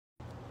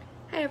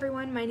Hi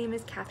everyone, my name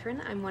is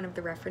Katherine. I'm one of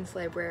the reference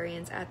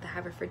librarians at the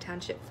Haverford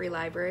Township Free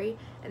Library,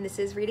 and this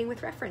is Reading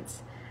with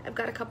Reference. I've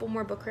got a couple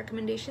more book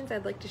recommendations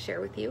I'd like to share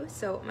with you.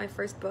 So my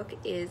first book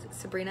is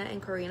Sabrina and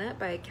Corina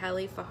by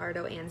Callie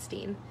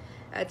Fajardo-Anstine.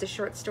 It's a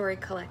short story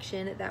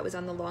collection that was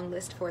on the long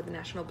list for the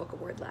National Book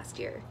Award last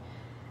year.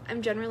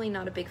 I'm generally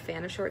not a big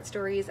fan of short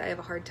stories. I have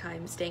a hard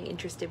time staying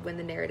interested when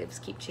the narratives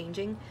keep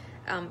changing,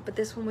 but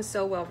this one was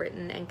so well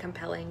written and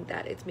compelling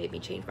that it's made me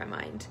change my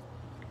mind.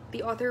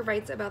 The author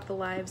writes about the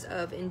lives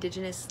of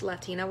indigenous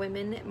Latina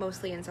women,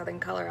 mostly in southern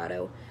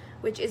Colorado,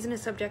 which isn't a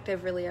subject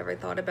I've really ever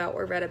thought about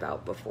or read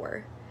about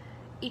before.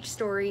 Each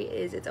story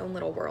is its own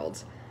little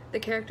world.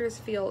 The characters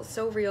feel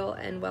so real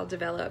and well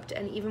developed,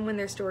 and even when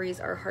their stories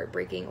are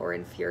heartbreaking or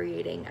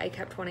infuriating, I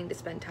kept wanting to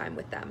spend time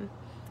with them.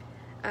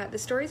 The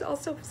stories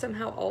also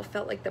somehow all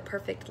felt like the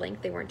perfect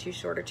length. They weren't too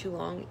short or too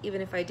long,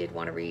 even if I did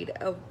want to read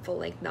a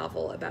full-length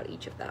novel about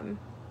each of them.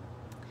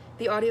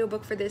 The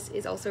audiobook for this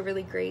is also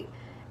really great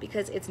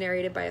because it's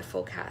narrated by a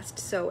full cast,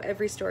 so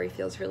every story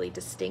feels really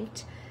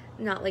distinct,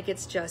 not like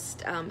it's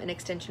just an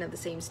extension of the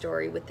same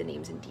story with the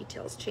names and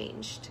details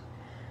changed.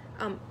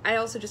 I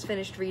also just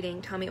finished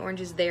reading Tommy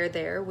Orange's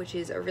There, which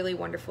is a really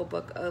wonderful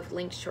book of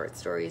linked short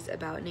stories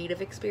about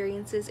Native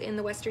experiences in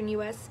the Western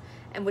U.S.,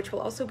 and which we'll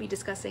also be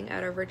discussing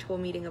at our virtual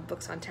meeting of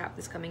Books on Tap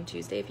this coming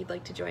Tuesday if you'd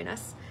like to join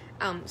us.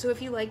 So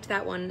if you liked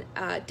that one,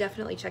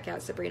 definitely check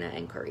out Sabrina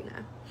and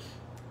Corina.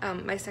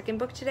 My second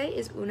book today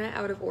is Una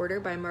Out of Order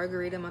by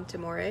Margarita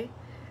Montemore.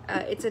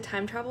 It's a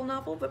time travel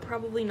novel, but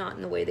probably not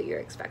in the way that you're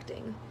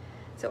expecting.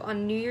 So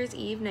on New Year's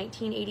Eve,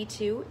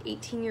 1982,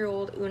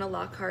 18-year-old Una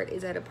Lockhart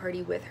is at a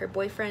party with her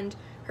boyfriend,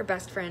 her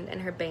best friend,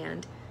 and her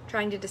band,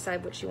 trying to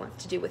decide what she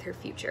wants to do with her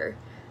future.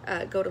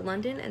 Go to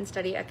London and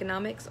study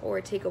economics, or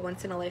take a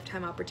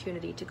once-in-a-lifetime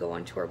opportunity to go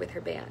on tour with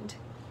her band.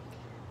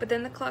 But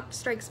then the clock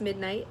strikes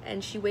midnight,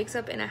 and she wakes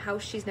up in a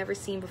house she's never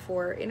seen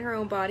before in her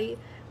own body,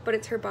 but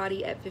it's her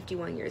body at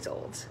 51 years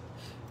old.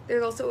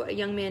 There's also a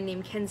young man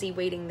named Kenzie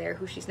waiting there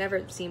who she's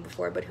never seen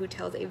before, but who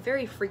tells a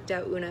very freaked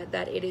out Una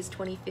that it is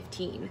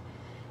 2015.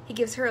 He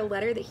gives her a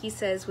letter that he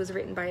says was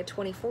written by a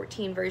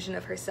 2014 version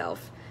of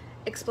herself,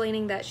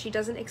 explaining that she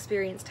doesn't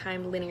experience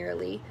time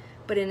linearly,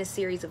 but in a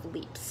series of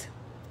leaps.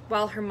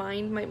 While her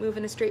mind might move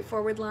in a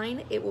straightforward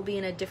line, it will be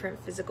in a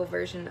different physical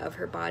version of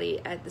her body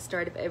at the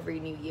start of every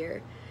new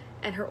year,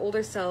 and her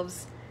older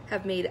selves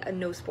have made a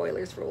no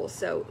spoilers rule,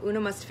 so Una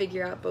must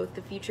figure out both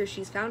the future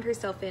she's found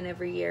herself in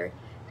every year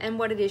and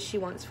what it is she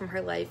wants from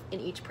her life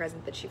in each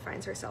present that she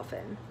finds herself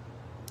in.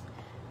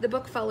 The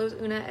book follows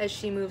Una as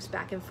she moves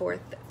back and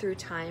forth through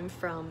time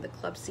from the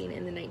club scene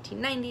in the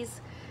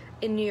 1990s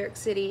in New York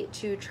City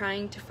to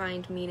trying to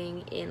find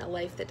meaning in a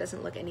life that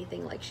doesn't look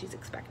anything like she's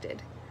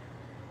expected.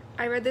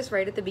 I read this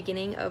right at the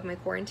beginning of my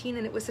quarantine,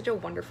 and it was such a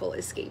wonderful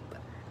escape.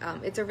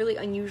 It's a really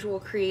unusual,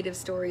 creative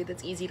story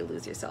that's easy to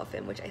lose yourself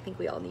in, which I think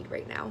we all need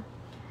right now.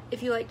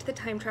 If you liked The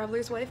Time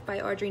Traveler's Wife by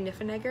Audrey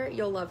Niffenegger,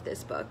 you'll love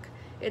this book.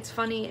 It's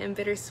funny and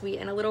bittersweet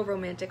and a little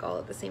romantic all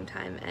at the same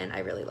time, and I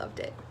really loved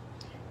it.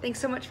 Thanks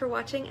so much for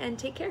watching, and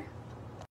take care!